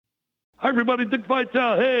Hi, everybody. Dick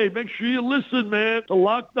Vitale. Hey, make sure you listen, man. The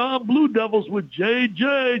Locked On Blue Devils with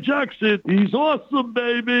J.J. Jackson. He's awesome,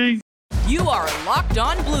 baby. You are Locked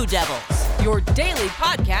On Blue Devils, your daily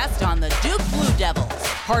podcast on the Duke Blue Devils,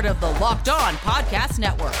 part of the Locked On Podcast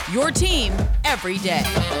Network, your team every day.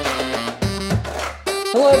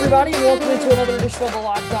 Hello, everybody, and welcome into another edition of the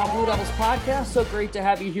Locked On Blue Devils podcast. So great to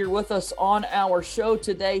have you here with us on our show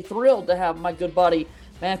today. Thrilled to have my good buddy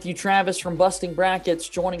Matthew Travis from Busting Brackets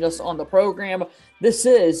joining us on the program. This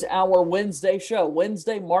is our Wednesday show,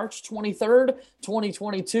 Wednesday, March 23rd,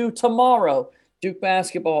 2022. Tomorrow, Duke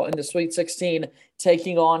basketball in the Sweet 16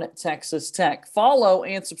 taking on Texas Tech. Follow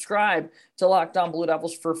and subscribe to Locked On Blue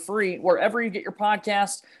Devils for free wherever you get your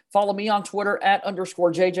podcasts. Follow me on Twitter at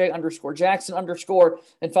 _JJ_Jackson_,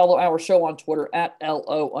 and follow our show on Twitter at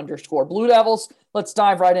LO_Blue Devils. Let's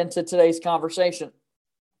dive right into today's conversation.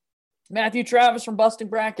 Matthew Travis from Busting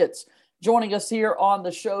Brackets joining us here on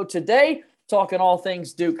the show today, talking all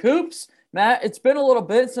things Duke hoops. Matt, it's been a little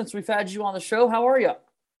bit since we've had you on the show. How are you?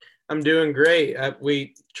 I'm doing great.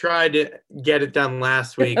 We tried to get it done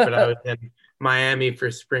last week, but I was in Miami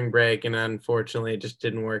for spring break, and unfortunately it just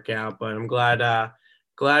didn't work out. But I'm glad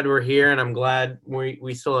we're here, and I'm glad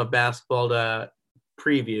we still have basketball to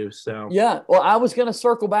preview. So yeah, well, I was going to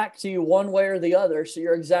circle back to you one way or the other, so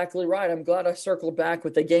you're exactly right. I'm glad I circled back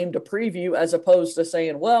with the game to preview as opposed to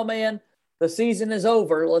saying, well, man, the season is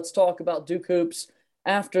over. Let's talk about Duke hoops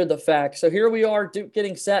after the fact. So here we are, Duke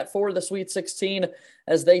getting set for the Sweet 16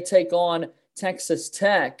 as they take on Texas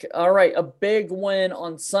Tech. All right, a big win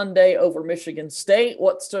on Sunday over Michigan State.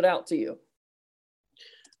 What stood out to you?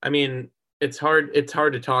 I mean, it's hard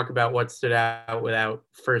to talk about what stood out without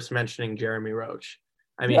first mentioning Jeremy Roach.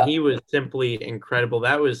 I mean, He was simply incredible.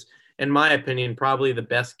 That was, in my opinion, probably the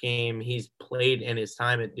best game he's played in his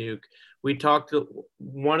time at Duke. We talked,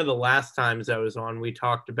 one of the last times I was on, we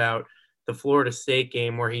talked about the Florida State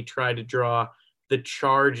game where he tried to draw the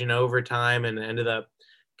charge in overtime and ended up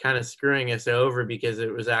kind of screwing us over because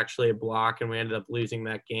it was actually a block and we ended up losing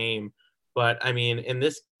that game. But, I mean, in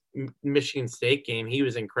this Michigan State game, he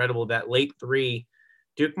was incredible. That late three,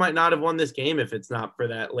 Duke might not have won this game if it's not for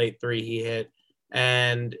that late three he hit.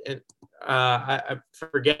 And I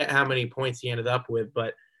forget how many points he ended up with,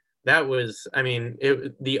 but that was, I mean,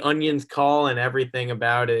 the Onions call and everything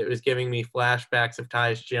about it. It was giving me flashbacks of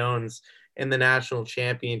Tyus Jones in the national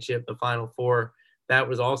championship, the Final Four. That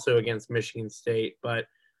was also against Michigan State. But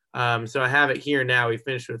so I have it here now. He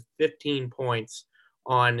finished with 15 points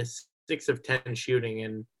on 6 of 10 shooting,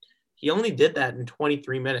 and he only did that in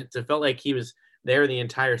 23 minutes. It felt like he was there the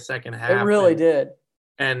entire second half. It really did.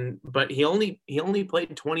 But he only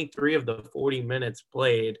played 23 of the 40 minutes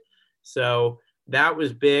played. So that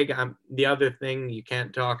was big. The other thing, you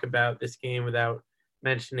can't talk about this game without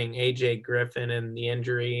mentioning AJ Griffin and the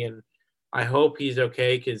injury. And I hope he's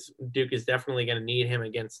okay because Duke is definitely going to need him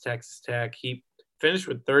against Texas Tech. He finished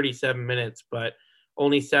with 37 minutes, but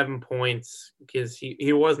only 7 points because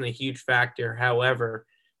he wasn't a huge factor. However,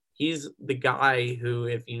 he's the guy who,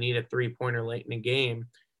 if you need a three-pointer late in a game,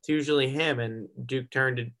 it's usually him. And Duke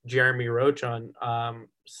turned to Jeremy Roach on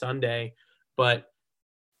Sunday. But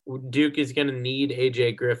Duke is going to need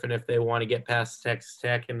AJ Griffin if they want to get past Texas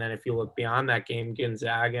Tech. And then if you look beyond that game,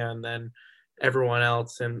 Gonzaga and then everyone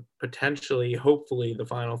else and potentially, hopefully, the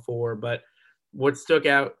Final Four. But what stuck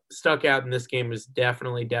out in this game was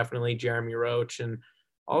definitely Jeremy Roach. And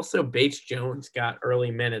also Bates Jones got early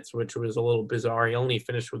minutes, which was a little bizarre. He only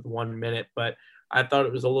finished with 1 minute, but I thought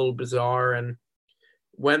it was a little bizarre. And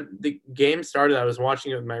when the game started, I was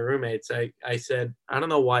watching it with my roommates. I said, I don't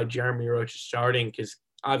know why Jeremy Roach is starting because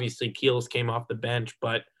obviously Keels came off the bench,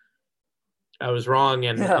 but I was wrong.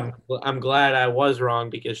 And yeah. I'm glad I was wrong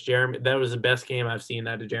because that was the best game I've seen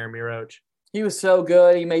out of Jeremy Roach. He was so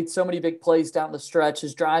good. He made so many big plays down the stretch.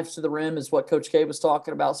 His drives to the rim is what Coach K was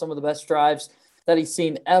talking about, some of the best drives that he's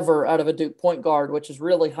seen ever out of a Duke point guard, which is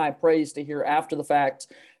really high praise to hear after the fact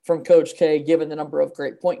from Coach K, given the number of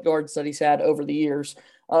great point guards that he's had over the years.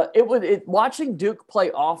 Watching Duke play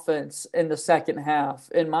offense in the second half,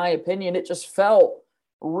 in my opinion, it just felt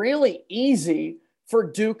really easy for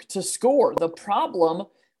Duke to score. The problem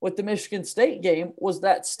with the Michigan State game was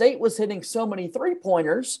that State was hitting so many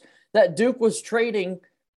three-pointers that Duke was trading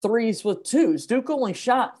threes with twos. Duke only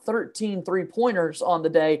shot 13 three-pointers on the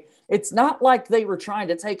day. It's not like they were trying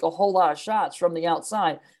to take a whole lot of shots from the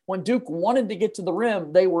outside. When Duke wanted to get to the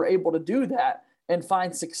rim, they were able to do that and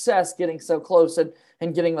find success getting so close and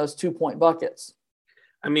getting those 2-point buckets.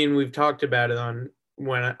 I mean, we've talked about it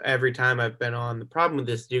every time I've been on. The problem with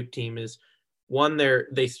this Duke team is, one,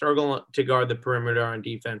 they struggle to guard the perimeter on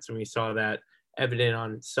defense, and we saw that evident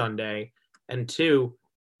on Sunday. And two,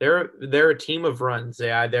 they're a team of runs.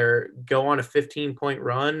 They either go on a 15-point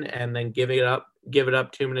run and then give it up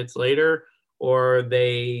 2 minutes later, or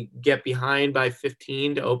they get behind by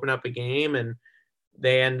 15 to open up a game and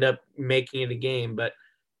they end up making it a game. But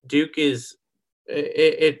Duke is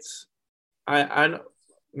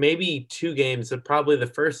maybe 2 games, probably the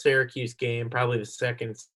first Syracuse game, probably the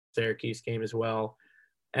second Syracuse game as well,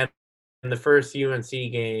 and the first UNC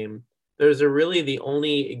game. Those are really the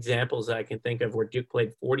only examples that I can think of where Duke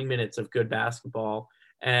played 40 minutes of good basketball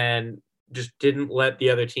and just didn't let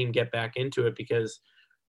the other team get back into it, because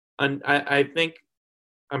I'm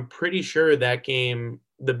pretty sure that game,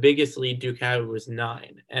 the biggest lead Duke had was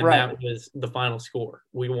 9, and that was the final score.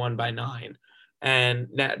 We won by 9. And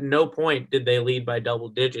at no point did they lead by double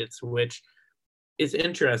digits, which is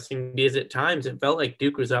interesting because at times it felt like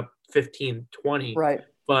Duke was up 15-20. Right.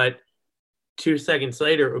 But 2 seconds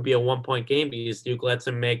later, it would be a 1-point game because Duke lets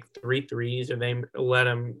them make 3 threes, or they let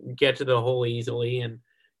them get to the hole easily. And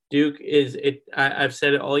Duke I've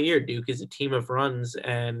said it all year, Duke is a team of runs,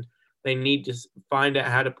 and they need to find out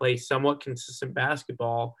how to play somewhat consistent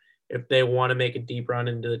basketball if they want to make a deep run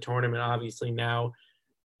into the tournament. Obviously now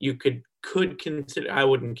you could consider, I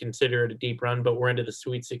wouldn't consider it a deep run, but we're into the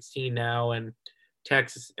Sweet 16 now, and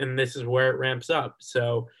Texas, and this is where it ramps up.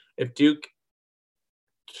 So if Duke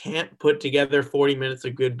can't put together 40 minutes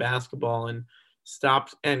of good basketball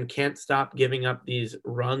and can't stop giving up these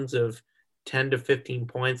runs of 10 to 15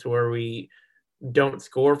 points where we don't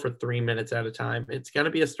score for 3 minutes at a time, it's going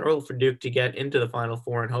to be a struggle for Duke to get into the Final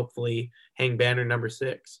Four and hopefully hang banner number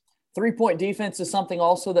 6. 3-point defense is something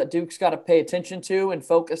also that Duke's got to pay attention to and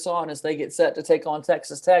focus on as they get set to take on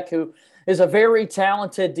Texas Tech, who is a very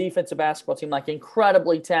talented defensive basketball team, like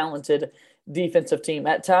incredibly talented defensive team.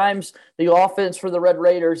 At times, the offense for the Red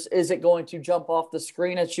Raiders isn't going to jump off the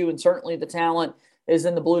screen at you, and certainly the talent is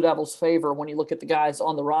in the Blue Devils' favor when you look at the guys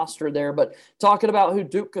on the roster there. But talking about who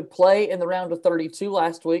Duke could play in the round of 32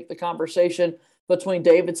 last week, the conversation between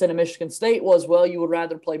Davidson and Michigan State was, well, you would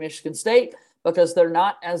rather play Michigan State because they're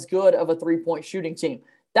not as good of a 3-point shooting team.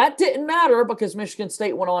 That didn't matter because Michigan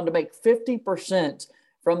State went on to make 50%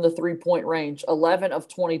 from the 3-point range, 11 of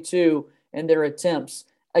 22 in their attempts.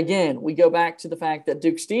 Again, we go back to the fact that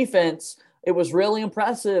Duke's defense, it was really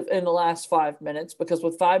impressive in the last 5 minutes, because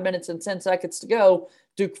with 5 minutes and 10 seconds to go,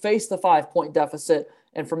 Duke faced the 5-point deficit.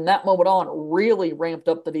 And from that moment on, really ramped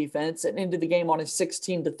up the defense and into the game on a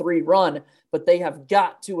 16-3 run. But they have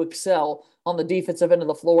got to excel on the defensive end of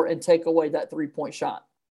the floor and take away that 3-point shot.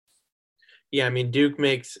 Yeah, I mean, Duke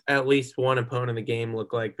makes at least one opponent of the game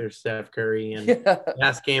look like they're Steph Curry. And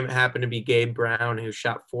last game it happened to be Gabe Brown, who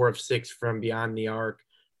shot 4 of 6 from beyond the arc.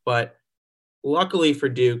 But luckily for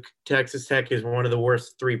Duke, Texas Tech is one of the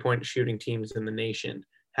worst 3-point shooting teams in the nation.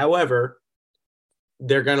 However,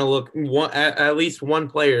 they're going to look at least one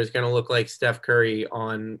player is going to look like Steph Curry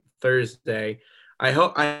on Thursday. I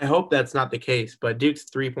hope that's not the case, but Duke's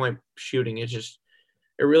 3-point shooting is just,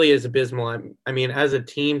 it really is abysmal. I mean, as a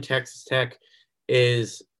team, Texas Tech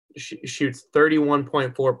shoots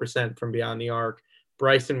 31.4% from beyond the arc.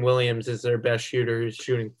 Bryson Williams is their best shooter, who's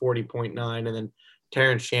shooting 40.9, and then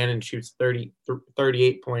Terrence Shannon shoots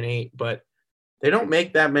 38.8, but they don't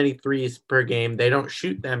make that many threes per game. They don't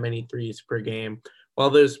shoot that many threes per game.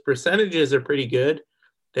 While those percentages are pretty good,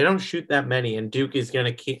 they don't shoot that many, and Duke is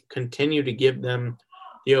going to continue to give them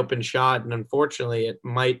the open shot, and unfortunately it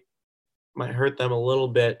might hurt them a little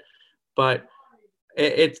bit, but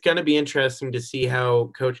it's going to be interesting to see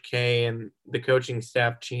how Coach K and the coaching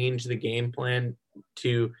staff change the game plan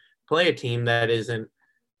to play a team that isn't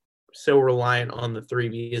so reliant on the 3,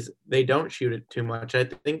 because they don't shoot it too much. I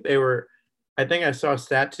think I saw a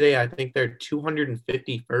stat today. I think they're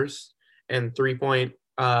 251st in 3-point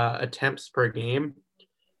attempts per game,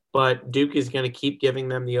 but Duke is going to keep giving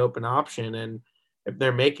them the open option. And if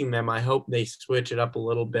they're making them, I hope they switch it up a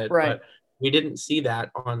little bit. Right. But we didn't see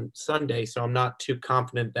that on Sunday, so I'm not too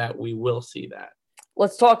confident that we will see that.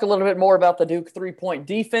 Let's talk a little bit more about the Duke 3-point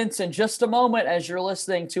defense in just a moment as you're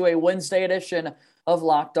listening to a Wednesday edition of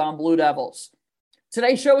Locked On Blue Devils.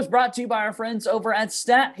 Today's show is brought to you by our friends over at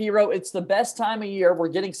Stat Hero. It's the best time of year. We're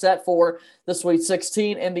getting set for the Sweet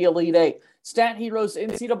 16 and the Elite 8. Stat Hero's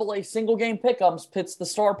NCAA single-game pick'ems pits the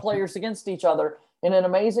star players against each other in an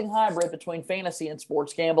amazing hybrid between fantasy and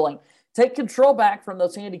sports gambling. Take control back from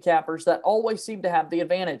those handicappers that always seem to have the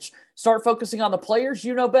advantage. Start focusing on the players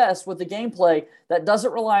you know best with the gameplay that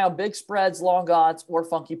doesn't rely on big spreads, long odds, or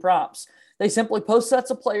funky props. They simply post sets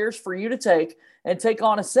of players for you to take and take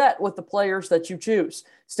on a set with the players that you choose.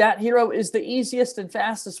 Stat Hero is the easiest and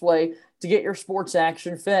fastest way to get your sports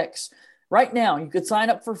action fix. Right now, you could sign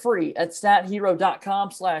up for free at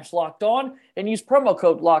stathero.com/lockedon and use promo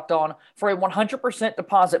code LOCKEDON for a 100%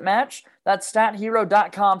 deposit match. That's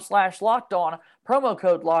stathero.com/lockedon, promo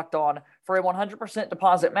code LOCKEDON for a 100%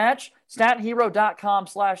 deposit match.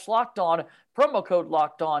 stathero.com/lockedon, promo code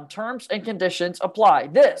LOCKEDON. Terms and conditions apply.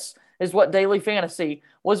 This is what Daily Fantasy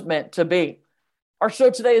was meant to be. Our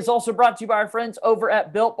show today is also brought to you by our friends over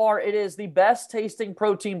at Built Bar. It is the best tasting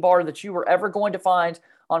protein bar that you were ever going to find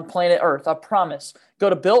on planet Earth. I promise. Go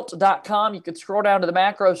to Built.com. You can scroll down to the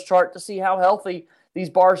macros chart to see how healthy these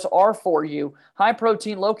bars are for you. High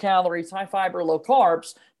protein, low calories, high fiber, low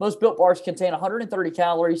carbs. Most Built Bars contain 130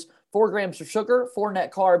 calories, 4 grams of sugar, 4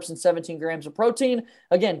 net carbs, and 17 grams of protein.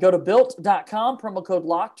 Again, go to Built.com, promo code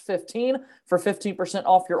LOCKED15 for 15%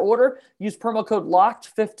 off your order. Use promo code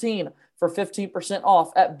LOCKED15 for 15%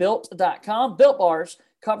 off at Built.com. Built Bars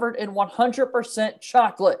covered in 100%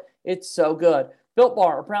 chocolate. It's so good. Built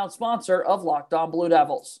Bar, a proud sponsor of Locked On Blue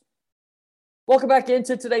Devils. Welcome back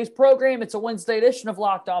into today's program. It's a Wednesday edition of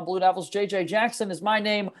Locked On Blue Devils. JJ Jackson is my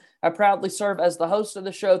name. I proudly serve as the host of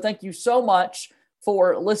the show. Thank you so much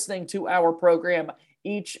for listening to our program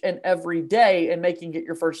each and every day and making it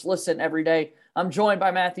your first listen every day. I'm joined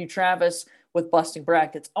by Matthew Travis with Busting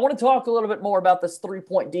Brackets. I want to talk a little bit more about this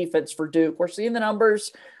three-point defense for Duke. We're seeing the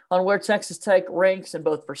numbers on where Texas Tech ranks in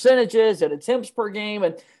both percentages and attempts per game.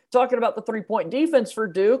 And talking about the three-point defense for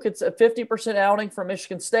Duke, it's a 50% outing from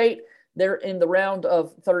Michigan State. They're in the round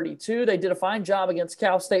of 32. They did a fine job against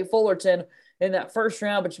Cal State Fullerton in that first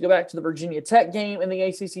round, but you go back to the Virginia Tech game in the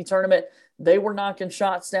ACC tournament, they were knocking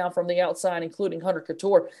shots down from the outside, including Hunter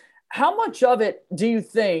Couture. How much of it do you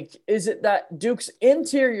think is it that Duke's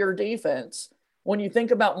interior defense, when you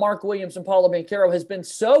think about Mark Williams and Paolo Banchero, has been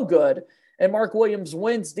so good, and Mark Williams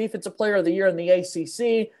wins Defensive Player of the Year in the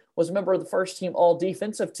ACC, was a member of the first team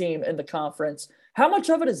all-defensive team in the conference. How much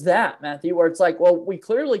of it is that, Matthew, where it's like, well, we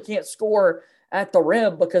clearly can't score at the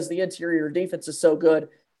rim because the interior defense is so good.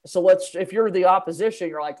 So if you're the opposition,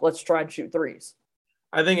 you're like, let's try and shoot threes.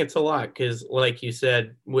 I think it's a lot because, like you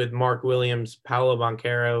said, with Mark Williams, Paolo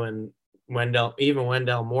Banchero, and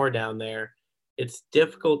Wendell Moore down there, it's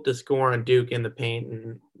difficult to score on Duke in the paint,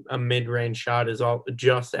 and a mid-range shot is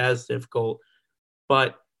just as difficult.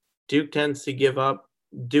 But Duke tends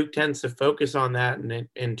to focus on that, and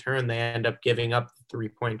in turn, they end up giving up the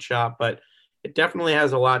three-point shot. But it definitely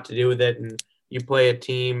has a lot to do with it, and you play a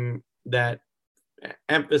team that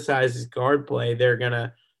emphasizes guard play, they're going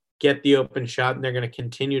to get the open shot, and they're going to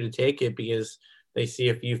continue to take it because they see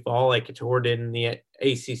if you fall like Couture did in the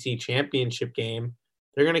ACC championship game,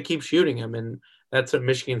 they're going to keep shooting them. And that's what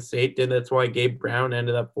Michigan State did. That's why Gabe Brown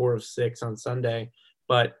ended up 4 of 6 on Sunday.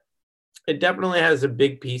 But it definitely has a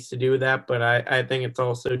big piece to do with that. But I think it's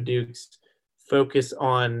also Duke's focus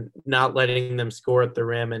on not letting them score at the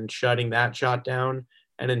rim and shutting that shot down.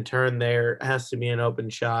 And in turn, there has to be an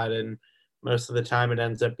open shot. And most of the time it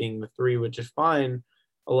ends up being the three, which is fine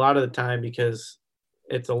a lot of the time because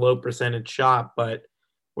it's a low percentage shot. But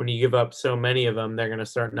when you give up so many of them, they're going to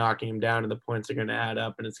start knocking them down and the points are going to add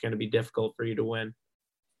up and it's going to be difficult for you to win.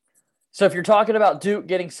 So if you're talking about Duke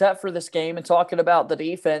getting set for this game and talking about the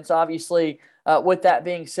defense, obviously, with that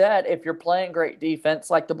being said, if you're playing great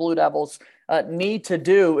defense like the Blue Devils need to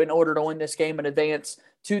do in order to win this game and advance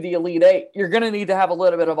to the Elite Eight, you're going to need to have a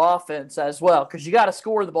little bit of offense as well because you got to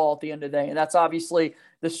score the ball at the end of the day. And that's obviously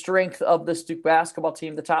the strength of this Duke basketball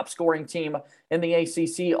team, the top scoring team in the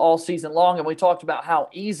ACC all season long. And we talked about how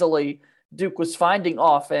easily Duke was finding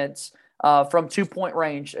offense from 2-point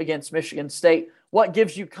range against Michigan State. What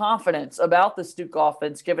gives you confidence about this Duke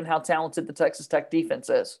offense, given how talented the Texas Tech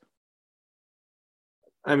defense is?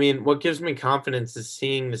 I mean, what gives me confidence is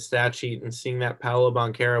seeing the stat sheet and seeing that Paolo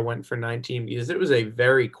Banchero went for 19 because it was a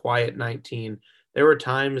very quiet 19. There were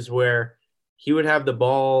times where he would have the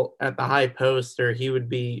ball at the high post or he would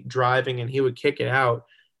be driving and he would kick it out.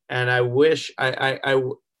 And I wish I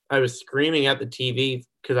was screaming at the TV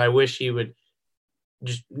because I wish he would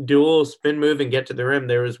just do a little spin move and get to the rim.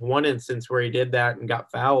 There was one instance where he did that and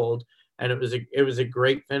got fouled, and it was a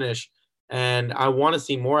great finish. And I want to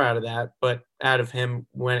see more out of him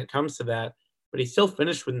when it comes to that. But he still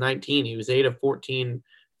finished with 19. He was 8 of 14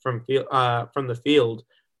 from the field.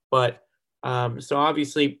 But so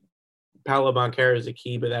obviously Paolo Banchero is a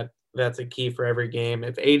key, but that's a key for every game.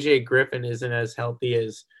 If AJ Griffin isn't as healthy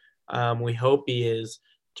as we hope he is,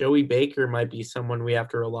 Joey Baker might be someone we have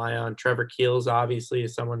to rely on. Trevor Keels obviously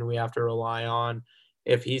is someone we have to rely on.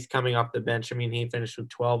 If he's coming off the bench, I mean, he finished with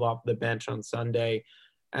 12 off the bench on Sunday.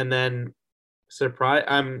 And then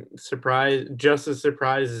I'm surprised, just as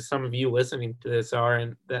surprised as some of you listening to this are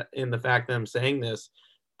in the fact that I'm saying this,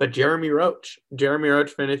 But Jeremy Roach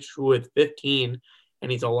finished with 15,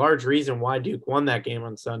 and he's a large reason why Duke won that game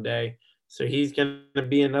on Sunday. So he's going to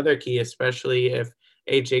be another key, especially if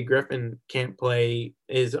AJ Griffin can't play,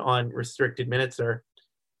 is on restricted minutes, or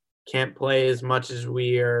can't play as much as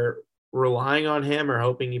we are relying on him or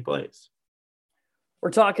hoping he plays. We're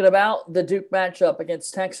talking about the Duke matchup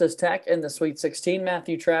against Texas Tech in the Sweet 16.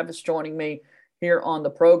 Matthew Travis joining me here on the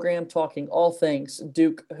program, talking all things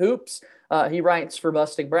Duke hoops. He writes for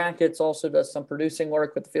Busting Brackets, also does some producing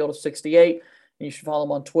work with the Field of 68. You should follow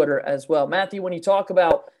him on Twitter as well. Matthew, when you talk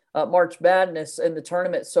about March Madness and the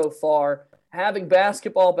tournament so far, having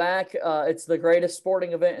basketball back, it's the greatest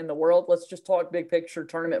sporting event in the world. Let's just talk big picture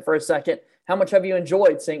tournament for a second. How much have you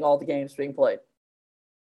enjoyed seeing all the games being played?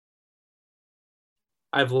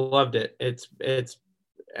 I've loved it. It's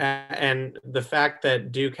and the fact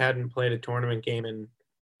that Duke hadn't played a tournament game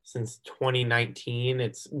since 2019,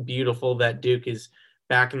 it's beautiful that Duke is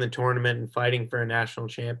back in the tournament and fighting for a national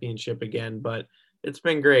championship again. But it's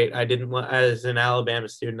been great. As an Alabama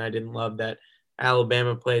student, I didn't love that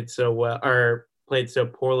Alabama played so well, or played so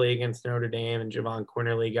poorly against Notre Dame, and Javon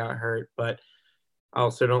Cornerly got hurt. But I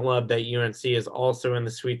also don't love that UNC is also in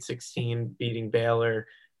the Sweet 16 beating Baylor.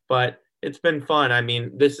 But it's been fun. I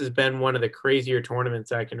mean, this has been one of the crazier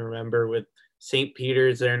tournaments I can remember with St.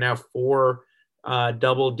 Peter's. There are now 4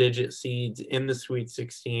 double-digit seeds in the Sweet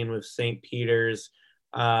 16 with St. Peter's,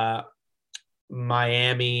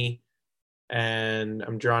 Miami, and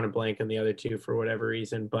I'm drawing a blank on the other 2 for whatever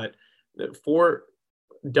reason. But 4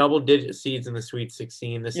 double-digit seeds in the Sweet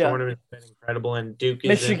 16. This tournament's been incredible, and Duke is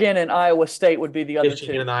Michigan and Iowa State would be the other 2.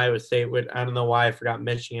 Michigan and Iowa State would. I don't know why I forgot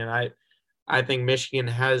Michigan. I think Michigan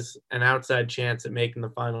has an outside chance at making the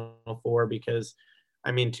Final Four because,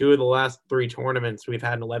 I mean, 2 of the last 3 tournaments we've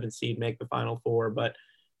had an 11 seed make the Final Four.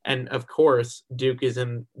 And of course, Duke is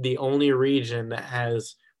in the only region that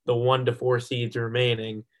has the 1 to 4 seeds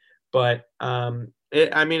remaining. But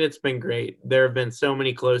it's been great. There have been so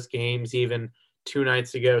many close games, even 2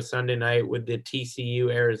 nights ago, Sunday night with the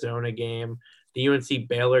TCU Arizona game. The UNC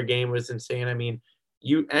Baylor game was insane. I mean,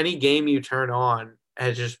 any game you turn on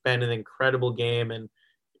has just been an incredible game, and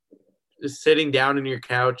just sitting down on your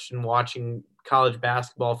couch and watching college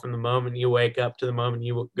basketball from the moment you wake up to the moment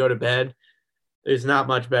you go to bed, there's not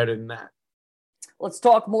much better than that. Let's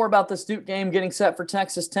talk more about this Duke game getting set for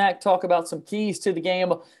Texas Tech, talk about some keys to the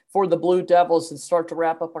game for the Blue Devils, and start to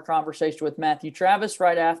wrap up our conversation with Matthew Travis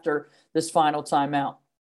right after this final timeout.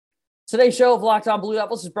 Today's show of Locked On Blue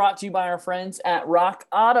Devils is brought to you by our friends at Rock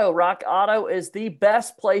Auto. Rock Auto is the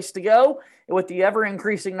best place to go. With the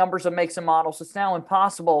ever-increasing numbers of makes and models, it's now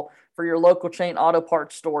impossible for your local chain auto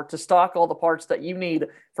parts store to stock all the parts that you need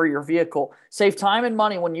for your vehicle. Save time and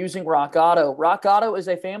money when using Rock Auto. Rock Auto is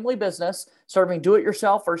a family business serving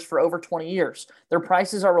do-it-yourselfers for over 20 years. Their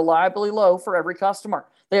prices are reliably low for every customer.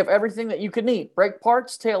 They have everything that you could need: brake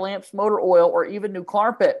parts, tail lamps, motor oil, or even new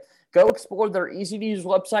carpet. Go explore their easy-to-use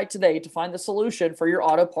website today to find the solution for your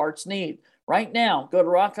auto parts need. Right now, go to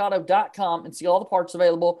rockauto.com and see all the parts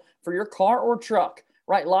available for your car or truck.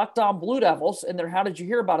 Write Locked On Blue Devils in their How Did You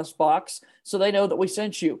Hear About Us box so they know that we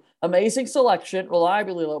sent you. Amazing selection,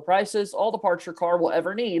 reliably low prices, all the parts your car will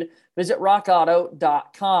ever need. Visit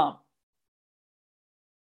rockauto.com.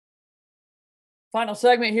 Final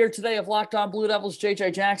segment here today of Locked On Blue Devils.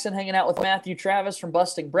 JJ Jackson hanging out with Matthew Travis from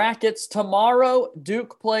Busting Brackets. Tomorrow,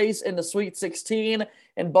 Duke plays in the Sweet 16.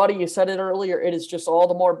 And, buddy, you said it earlier, it is just all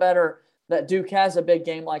the more better that Duke has a big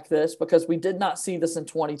game like this because we did not see this in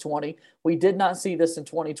 2020. We did not see this in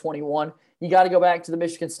 2021. You got to go back to the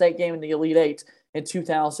Michigan State game in the Elite Eight in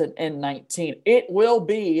 2019. It will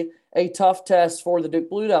be a tough test for the Duke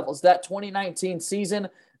Blue Devils. That 2019 season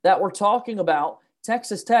that we're talking about,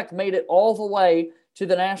 Texas Tech made it all the way to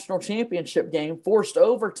the national championship game, forced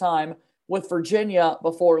overtime with Virginia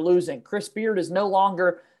before losing. Chris Beard is no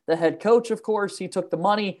longer the head coach, of course. He took the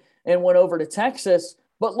money and went over to Texas.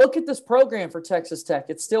 But look at this program for Texas Tech.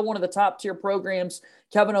 It's still one of the top-tier programs.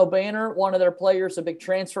 Kevin O'Banner, one of their players, a big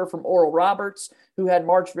transfer from Oral Roberts, who had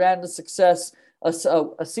March Madness success a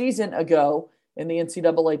season ago in the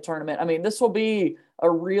NCAA tournament. I mean, this will be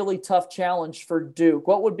a really tough challenge for Duke.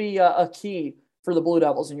 What would be a key for the Blue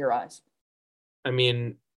Devils in your eyes? I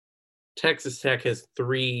mean, Texas Tech has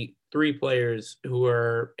three players who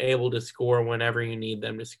are able to score whenever you need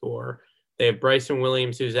them to score. They have Bryson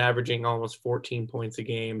Williams, who's averaging almost 14 points a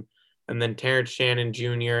game, and then Terrence Shannon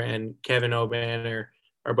Jr. and Kevin O'Banner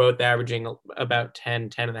are both averaging about 10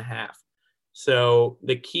 and a half. So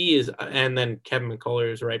the key is, and then Kevin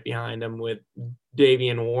McCullough is right behind him with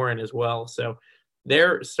Davian Warren as well. So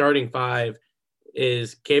their starting 5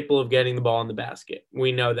 is capable of getting the ball in the basket.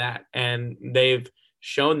 We know that. And they've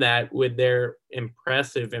shown that with their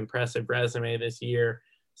impressive resume this year.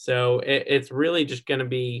 So it's really just going to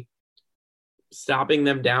be stopping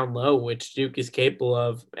them down low, which Duke is capable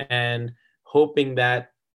of, and hoping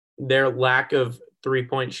that their lack of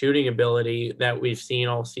 3-point shooting ability that we've seen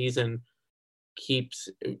all season keeps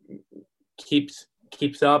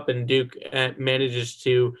up, and Duke manages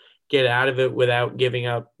to get out of it without giving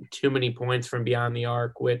up too many points from beyond the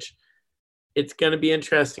arc, which it's going to be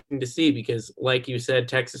interesting to see because, like you said,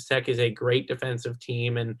 Texas Tech is a great defensive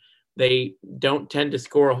team, and they don't tend to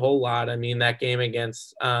score a whole lot. I mean, that game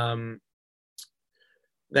against Notre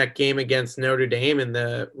Dame in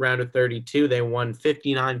the round of 32, they won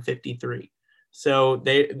 59-53. So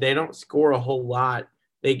they don't score a whole lot.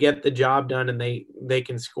 They get the job done, and they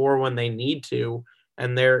can score when they need to,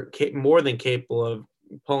 and they're more than capable of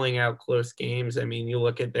pulling out close games. I mean, you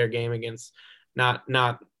look at their game against not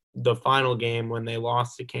the final game when they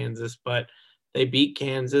lost to Kansas, but they beat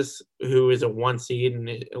Kansas, who is a 1 seed, and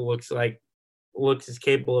it looks as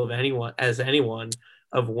capable of anyone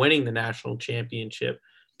of winning the national championship.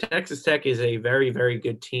 Texas Tech is a very, very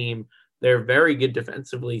good team. They're very good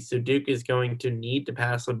defensively, so Duke is going to need to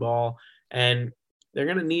pass the ball, and they're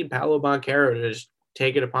going to need Paolo Banchero to just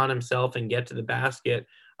take it upon himself and get to the basket.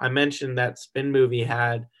 I mentioned that spin move he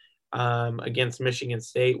had against Michigan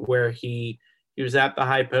State where he was at the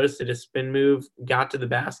high post, did a spin move, got to the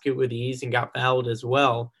basket with ease, and got fouled as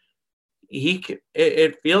well.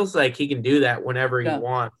 It feels like he can do that whenever he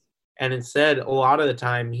wants. And instead, a lot of the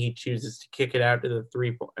time, he chooses to kick it out to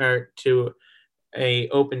to a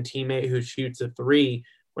open teammate who shoots a 3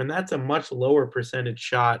 when that's a much lower percentage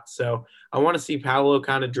shot. So I want to see Paolo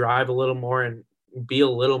kind of drive a little more and be a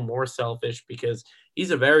little more selfish because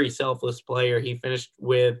he's a very selfless player. He finished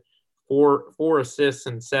with four assists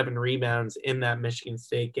and 7 rebounds in that Michigan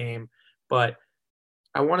State game. But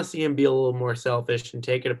I want to see him be a little more selfish and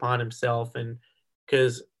take it upon himself. And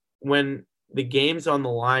because when the game's on the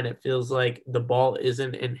line, it feels like the ball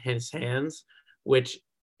isn't in his hands, which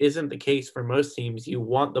isn't the case for most teams. You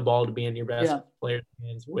want the ball to be in your best player's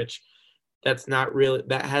hands, which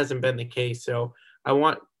that hasn't been the case. So I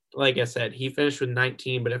want, like I said, he finished with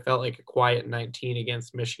 19, but it felt like a quiet 19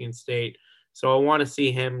 against Michigan State. So I want to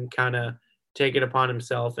see him kind of take it upon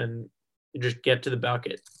himself and just get to the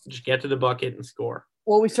bucket. Just get to the bucket and score.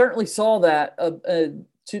 Well, we certainly saw that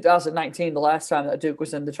 2019, the last time that Duke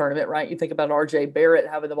was in the tournament, right? You think about RJ Barrett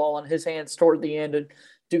having the ball in his hands toward the end and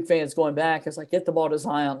Duke fans going back. It's like, get the ball to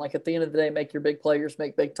Zion. Like, at the end of the day, make your big players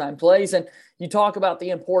make big-time plays. And you talk about the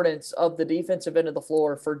importance of the defensive end of the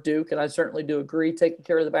floor for Duke, and I certainly do agree. Taking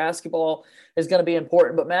care of the basketball is going to be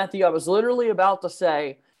important. But, Matthew, I was literally about to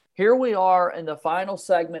say, here we are in the final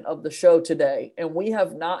segment of the show today, and we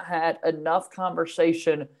have not had enough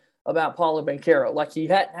conversation about Paolo Banchero. Like, he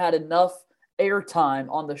hadn't had enough airtime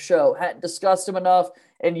on the show, hadn't discussed him enough,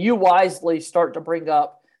 and you wisely start to bring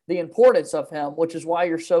up the importance of him, which is why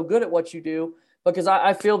you're so good at what you do, because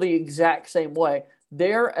I feel the exact same way.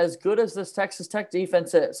 They're as good as this Texas Tech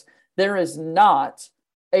defense is. There is not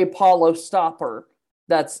a Paolo stopper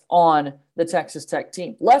that's on the Texas Tech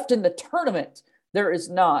team. Left in the tournament, there is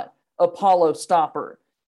not a Paolo stopper.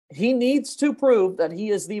 He needs to prove that he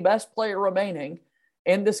is the best player remaining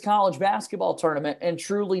in this college basketball tournament and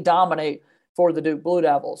truly dominate for the Duke Blue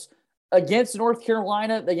Devils. Against North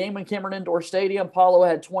Carolina, the game in Cameron Indoor Stadium, Paolo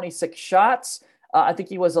had 26 shots. I think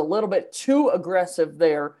he was a little bit too aggressive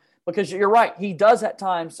there because you're right. He does at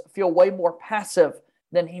times feel way more passive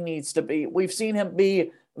than he needs to be. We've seen him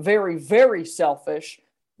be very, very selfish.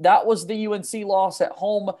 That was the UNC loss at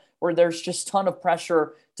home where there's just a ton of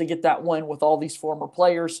pressure to get that win with all these former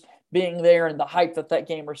players being there and the hype that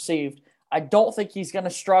game received. I don't think he's going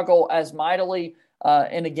to struggle as mightily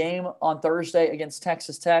in a game on Thursday against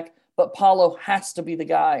Texas Tech. But Paolo has to be the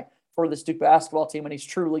guy for this Duke basketball team, and he's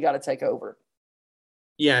truly got to take over.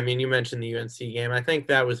 Yeah, I mean, you mentioned the UNC game. I think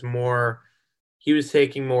that was more – he was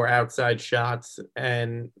taking more outside shots,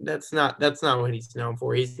 and that's not what he's known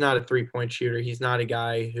for. He's not a three-point shooter. He's not a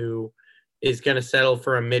guy who is going to settle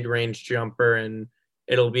for a mid-range jumper, and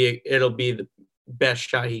it'll be the best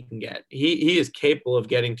shot he can get. He is capable of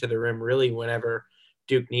getting to the rim really whenever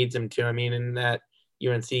Duke needs him to. I mean, in that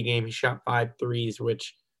UNC game, he shot 5 threes,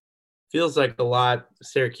 which – feels like a lot.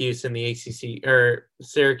 Syracuse in the ACC, or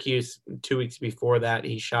Syracuse 2 weeks before that,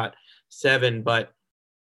 he shot 7. But,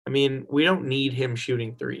 I mean, we don't need him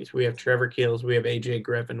shooting threes. We have Trevor Keels. We have A.J.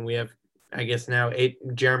 Griffin. We have, I guess now,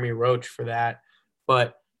 Jeremy Roach for that.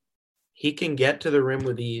 But he can get to the rim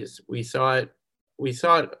with ease. We saw it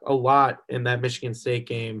a lot in that Michigan State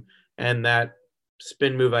game and that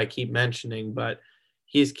spin move I keep mentioning. But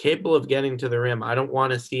he's capable of getting to the rim. I don't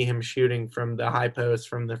want to see him shooting from the high post,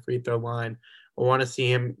 from the free throw line. I want to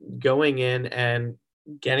see him going in and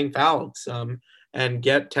getting fouled some and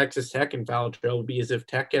get Texas Tech in foul trouble, because if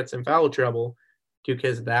Tech gets in foul trouble, Duke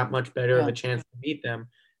has that much better of a chance to beat them.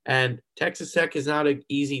 And Texas Tech is not an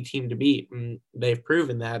easy team to beat. And they've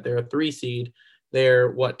proven that. They're a 3 seed.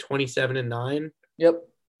 They're 27-9? Yep.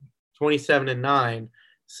 27-9.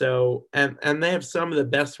 So, and they have some of the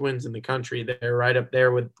best wins in the country. They're right up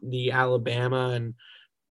there with the Alabama and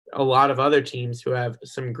a lot of other teams who have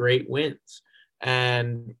some great wins.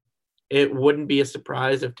 And it wouldn't be a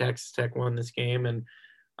surprise if Texas Tech won this game. And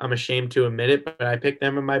I'm ashamed to admit it, but I picked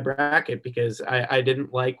them in my bracket because I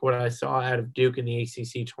didn't like what I saw out of Duke in the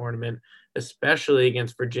ACC tournament, especially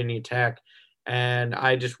against Virginia Tech. And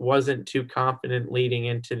I just wasn't too confident leading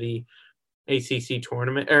into the ACC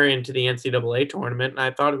tournament or into the NCAA tournament. And I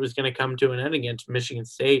thought it was going to come to an end against Michigan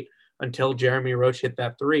State until Jeremy Roach hit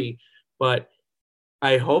that 3. But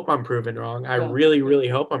I hope I'm proven wrong. I really, really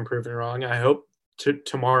hope I'm proven wrong. I hope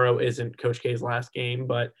tomorrow isn't Coach K's last game,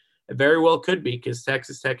 but it very well could be, because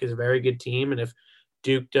Texas Tech is a very good team. And if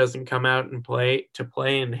Duke doesn't come out and play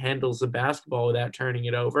and handles the basketball without turning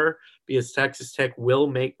it over, because Texas Tech will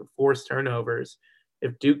make forced turnovers.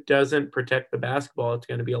 If Duke doesn't protect the basketball, it's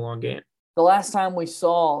going to be a long game. The last time we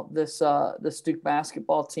saw this Duke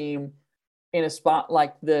basketball team in a spot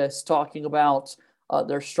like this, talking about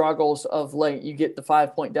their struggles of late, you get the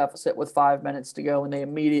 5-point deficit with 5 minutes to go, and they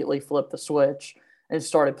immediately flipped the switch and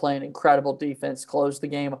started playing incredible defense, closed the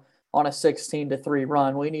game on a 16-3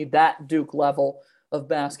 run. We need that Duke level of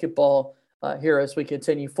basketball here as we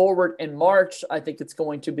continue forward. In March, I think it's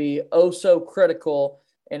going to be so critical.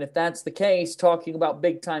 And if that's the case, talking about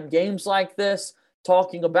big-time games like this,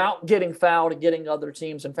 talking about getting fouled and getting other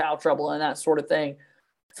teams in foul trouble and that sort of thing,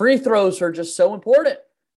 free throws are just so important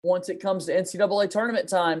once it comes to NCAA tournament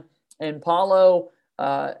time. And Paolo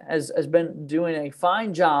has been doing a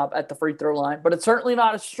fine job at the free throw line, but it's certainly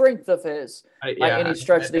not a strength of his by any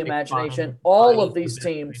stretch of the imagination. All of these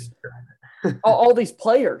teams, all these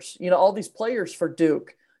players, all these players for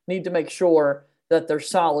Duke need to make sure that they're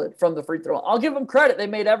solid from the free throw. I'll give them credit. They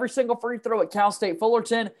made every single free throw at Cal State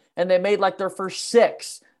Fullerton, and they made like their first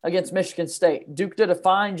 6 against Michigan State. Duke did a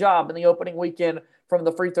fine job in the opening weekend from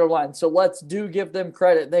the free throw line. So let's give them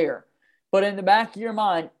credit there. But in the back of your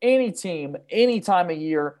mind, any team, any time of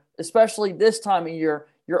year, especially this time of year,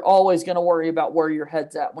 you're always going to worry about where your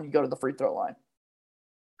head's at when you go to the free throw line.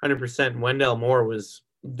 100%. Wendell Moore was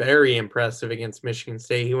very impressive against Michigan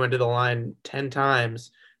State. He went to the line 10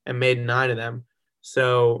 times and made 9 of them.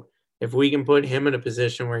 So if we can put him in a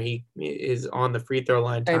position where he is on the free throw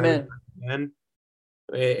line time and again,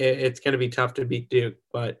 it's going to be tough to beat Duke.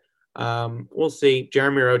 But we'll see.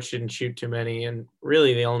 Jeremy Roach didn't shoot too many, and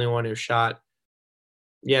really the only one who shot.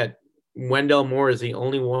 Wendell Moore is the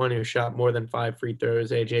only one who shot more than 5 free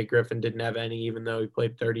throws. AJ Griffin didn't have any, even though he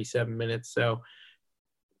played 37 minutes. So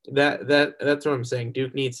that's what I'm saying.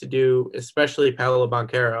 Duke needs to do, especially Paolo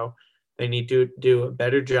Banchero, they need to do a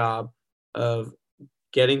better job of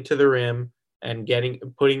getting to the rim and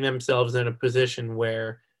putting themselves in a position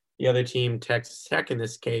where the other team, Texas Tech in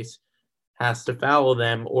this case, has to foul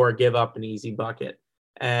them or give up an easy bucket.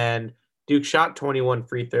 And Duke shot 21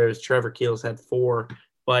 free throws. Trevor Keels had 4,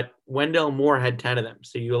 but Wendell Moore had 10 of them.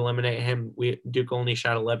 So you eliminate him. Duke only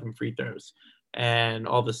shot 11 free throws. And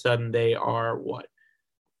all of a sudden they are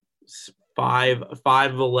 5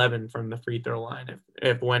 of 11 from the free throw line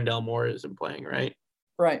if Wendell Moore isn't playing, right?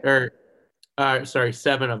 Right. Or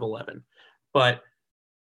 7 of 11. But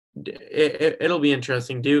it'll be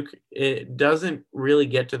interesting. Duke, it doesn't really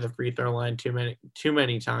get to the free throw line too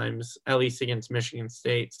many times, at least against Michigan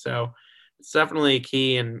State. So it's definitely a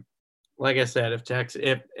key. And like I said,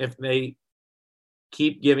 if they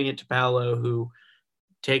keep giving it to Paolo, who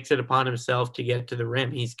takes it upon himself to get to the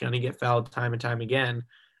rim, he's going to get fouled time and time again.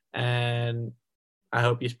 And I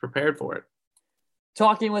hope he's prepared for it.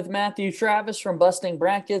 Talking with Matthew Travis from Busting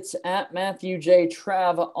Brackets at Matthew J.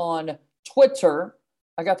 Trav on Twitter.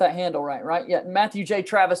 I got that handle right? Yeah, Matthew J.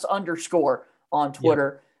 Travis _ on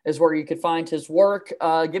Twitter is where you could find his work.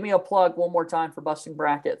 Give me a plug one more time for Busting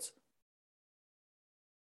Brackets.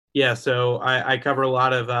 Yeah, so I cover a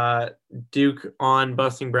lot of Duke on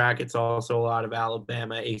Busting Brackets, also a lot of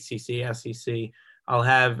Alabama, ACC, SEC. I'll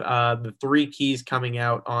have the 3 keys coming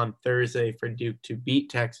out on Thursday for Duke to beat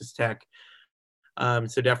Texas Tech.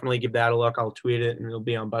 So definitely give that a look. I'll tweet it, and it'll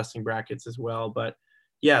be on Busting Brackets as well. But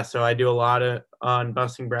yeah, so I do a lot on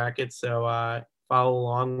Busting Brackets. So follow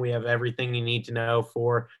along. We have everything you need to know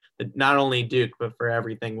for not only Duke, but for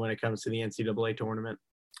everything when it comes to the NCAA tournament.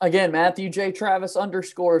 Again, Matthew J. Travis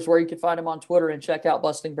 _ is where you can find him on Twitter, and check out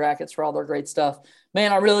Busting Brackets for all their great stuff.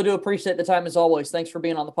 Man, I really do appreciate the time as always. Thanks for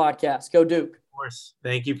being on the podcast. Go Duke. Of course.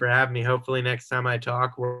 Thank you for having me. Hopefully next time I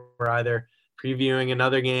talk, we're either previewing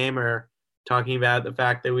another game or talking about the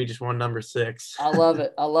fact that we just won number 6. I love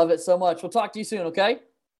it. I love it so much. We'll talk to you soon, okay?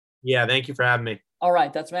 Yeah, thank you for having me. All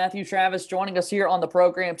right, that's Matthew Travis joining us here on the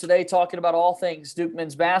program today, talking about all things Duke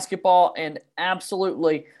men's basketball, and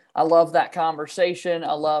absolutely – I love that conversation.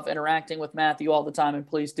 I love interacting with Matthew all the time, and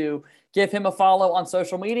please do give him a follow on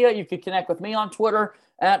social media. You can connect with me on Twitter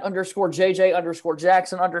at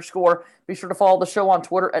 _JJ_Jackson_. Be sure to follow the show on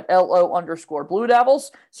Twitter at LO_Blue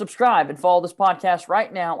Devils. Subscribe and follow this podcast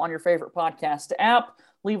right now on your favorite podcast app.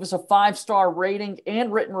 Leave us a 5-star rating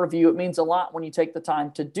and written review. It means a lot when you take the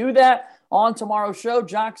time to do that. On tomorrow's show,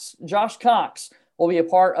 Josh Cox will be a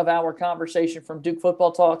part of our conversation from Duke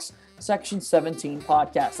Football Talks Section 17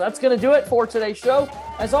 podcast. So that's going to do it for today's show.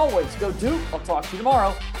 As always, go Duke. I'll talk to you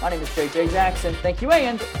tomorrow. My name is JJ Jackson. Thank you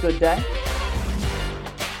and good day.